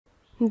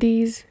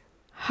This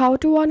how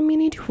to 1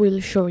 minute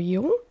will show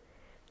you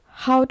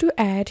how to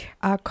add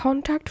a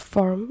contact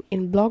form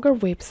in Blogger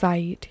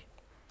website.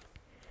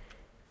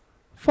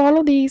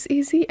 Follow this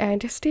easy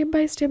and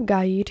step-by-step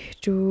guide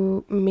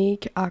to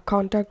make a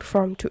contact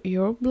form to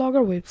your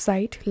Blogger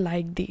website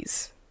like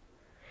this.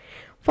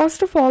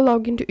 First of all,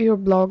 log into your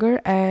Blogger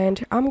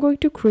and I'm going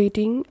to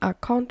creating a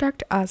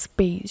contact us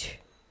page.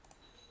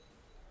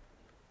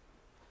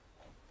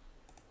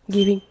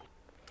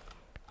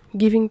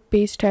 Giving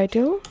page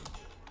title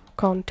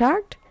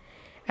contact,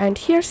 and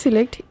here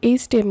select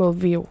HTML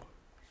view.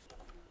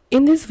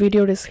 In this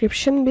video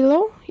description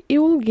below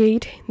you will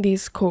get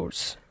this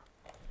course.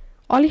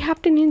 All you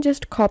have to do is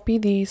just copy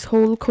this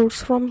whole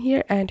course from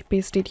here and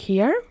paste it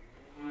here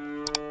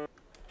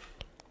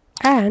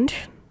and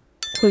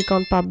click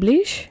on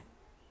publish,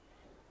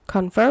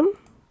 confirm.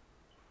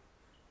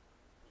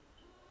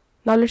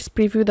 Now let's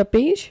preview the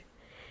page,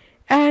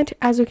 and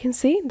as you can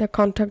see the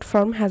contact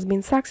form has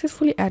been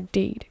successfully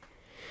added.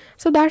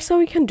 So that's how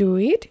we can do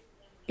it.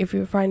 If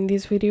you find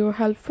this video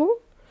helpful,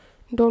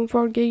 don't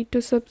forget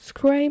to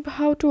subscribe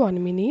how to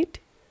 1 minute.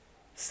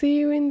 See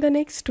you in the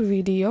next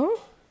video.